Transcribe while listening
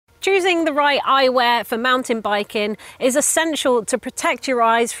Choosing the right eyewear for mountain biking is essential to protect your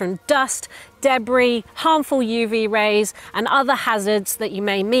eyes from dust, debris, harmful UV rays and other hazards that you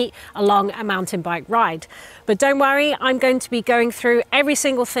may meet along a mountain bike ride. But don't worry, I'm going to be going through every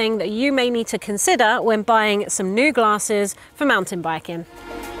single thing that you may need to consider when buying some new glasses for mountain biking.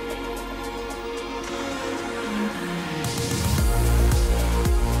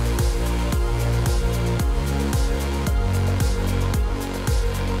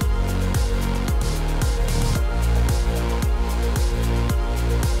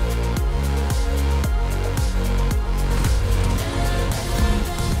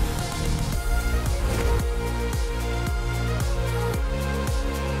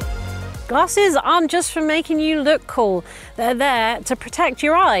 Glasses aren't just for making you look cool, they're there to protect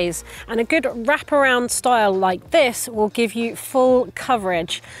your eyes, and a good wraparound style like this will give you full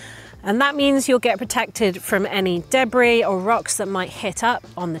coverage. And that means you'll get protected from any debris or rocks that might hit up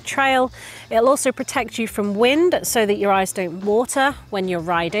on the trail. It'll also protect you from wind so that your eyes don't water when you're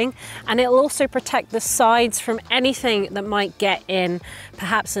riding. And it'll also protect the sides from anything that might get in,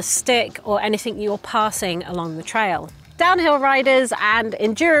 perhaps a stick or anything you're passing along the trail. Downhill riders and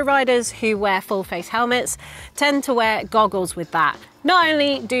enduro riders who wear full face helmets tend to wear goggles with that. Not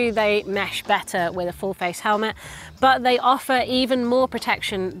only do they mesh better with a full face helmet, but they offer even more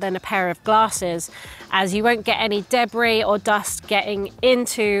protection than a pair of glasses, as you won't get any debris or dust getting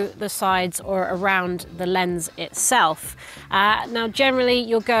into the sides or around the lens itself. Now generally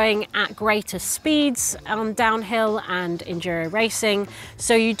you're going at greater speeds on downhill and enduro racing,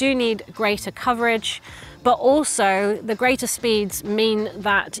 so you do need greater coverage. But also the greater speeds mean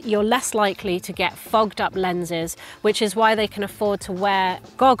that you're less likely to get fogged up lenses, which is why they can afford to wear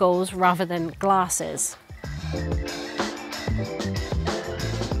goggles rather than glasses.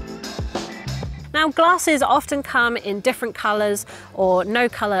 Now, glasses often come in different colours or no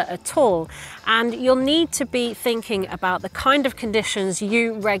colour at all, and you'll need to be thinking about the kind of conditions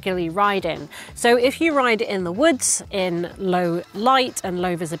you regularly ride in. So if you ride in the woods in low light and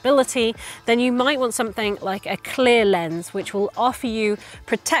low visibility, then you might want something like a clear lens, which will offer you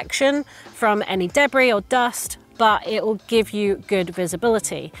protection from any debris or dust, but it will give you good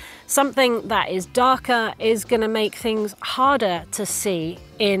visibility. Something that is darker is going to make things harder to see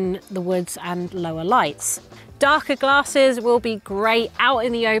in the woods and lower lights. Darker glasses will be great out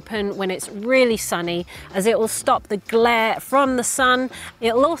in the open when it's really sunny, as it will stop the glare from the sun.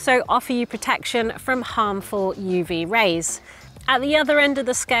 It will also offer you protection from harmful UV rays. At the other end of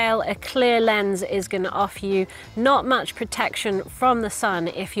the scale, a clear lens is going to offer you not much protection from the sun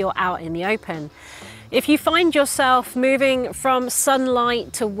if you're out in the open. If you find yourself moving from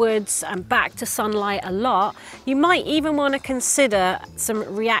sunlight to woods and back to sunlight a lot, you might even want to consider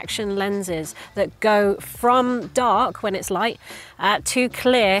some reaction lenses that go from dark when it's light to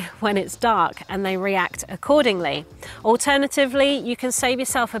clear when it's dark, and they react accordingly. Alternatively, you can save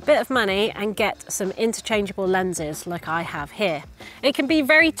yourself a bit of money and get some interchangeable lenses like I have here. It can be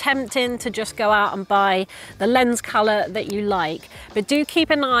very tempting to just go out and buy the lens color that you like, but do keep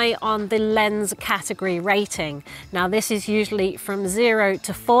an eye on the lens category rating. Now this is usually from 0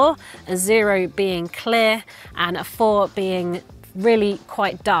 to 4, a 0 being clear and a 4 being really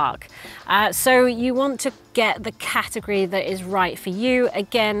quite dark. So you want to get the category that is right for you.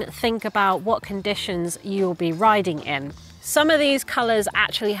 Again, think about what conditions you'll be riding in. Some of these colors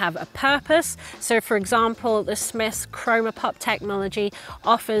actually have a purpose. So for example, the Smith's Chroma Pop technology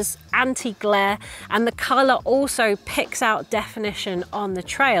offers anti-glare, and the color also picks out definition on the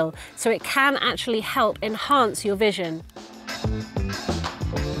trail. So it can actually help enhance your vision.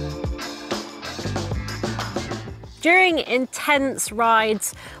 During intense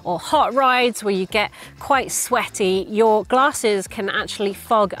rides or hot rides where you get quite sweaty, your glasses can actually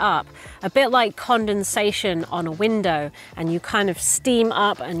fog up, a bit like condensation on a window, and you kind of steam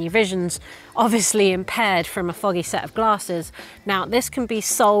up and your vision's obviously impaired from a foggy set of glasses. Now this can be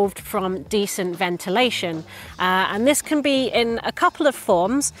solved from decent ventilation, and this can be in a couple of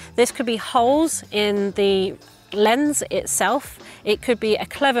forms. This could be holes in the lens itself, it could be a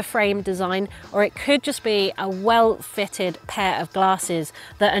clever frame design, or it could just be a well-fitted pair of glasses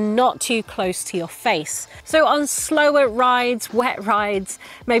that are not too close to your face. So on slower rides, wet rides,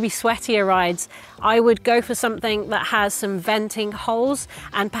 maybe sweatier rides, I would go for something that has some venting holes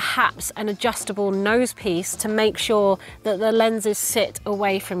and perhaps an adjustable nose piece to make sure that the lenses sit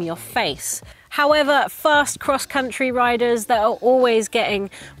away from your face. However, fast cross-country riders that are always getting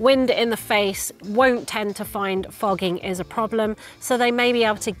wind in the face won't tend to find fogging is a problem, so they may be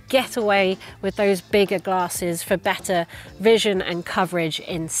able to get away with those bigger glasses for better vision and coverage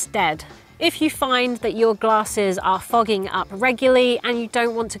instead. If you find that your glasses are fogging up regularly and you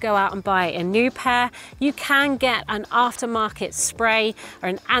don't want to go out and buy a new pair, you can get an aftermarket spray or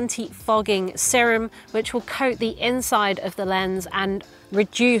an anti-fogging serum, which will coat the inside of the lens and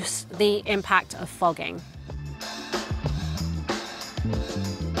reduce the impact of fogging.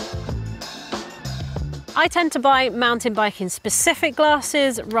 I tend to buy mountain biking specific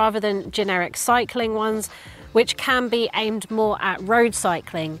glasses rather than generic cycling ones, which can be aimed more at road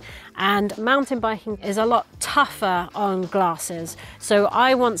cycling. And mountain biking is a lot tougher on glasses. So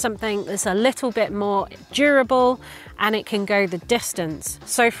I want something that's a little bit more durable and it can go the distance.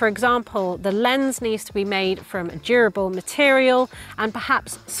 So for example, the lens needs to be made from a durable material and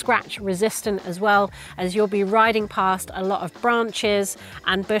perhaps scratch resistant as well, as you'll be riding past a lot of branches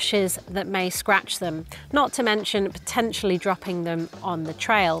and bushes that may scratch them, not to mention potentially dropping them on the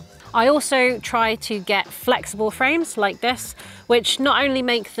trail. I also try to get flexible frames like this, which not only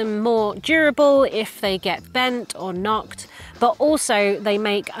make them more durable if they get bent or knocked, but also they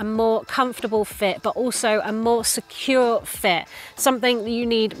make a more comfortable fit, but also a more secure fit. Something that you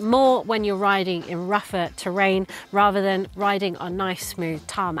need more when you're riding in rougher terrain rather than riding on nice smooth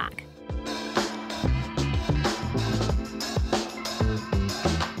tarmac.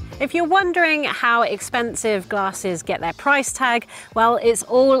 If you're wondering how expensive glasses get their price tag, well, it's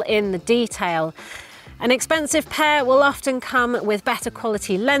all in the detail. An expensive pair will often come with better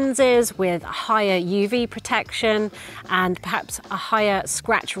quality lenses, with higher UV protection and perhaps a higher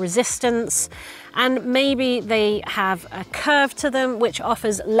scratch resistance. And maybe they have a curve to them which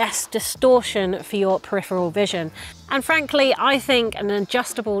offers less distortion for your peripheral vision. And frankly, I think an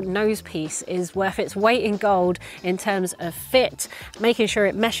adjustable nose piece is worth its weight in gold in terms of fit, making sure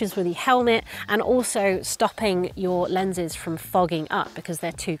it meshes with your helmet and also stopping your lenses from fogging up because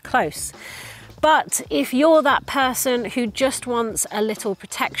they're too close. But if you're that person who just wants a little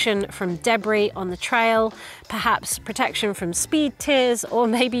protection from debris on the trail, perhaps protection from speed tears, or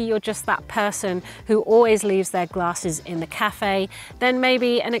maybe you're just that person who always leaves their glasses in the cafe, then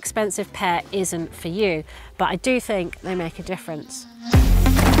maybe an expensive pair isn't for you. But I do think they make a difference.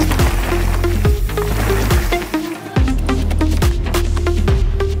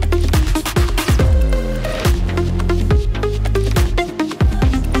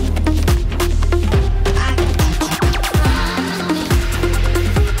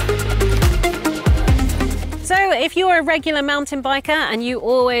 If you're a regular mountain biker and you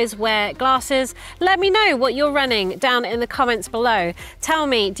always wear glasses, let me know what you're running down in the comments below. Tell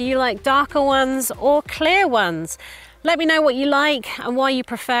me, do you like darker ones or clear ones? Let me know what you like and why you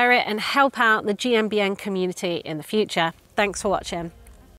prefer it, and help out the GMBN community in the future. Thanks for watching.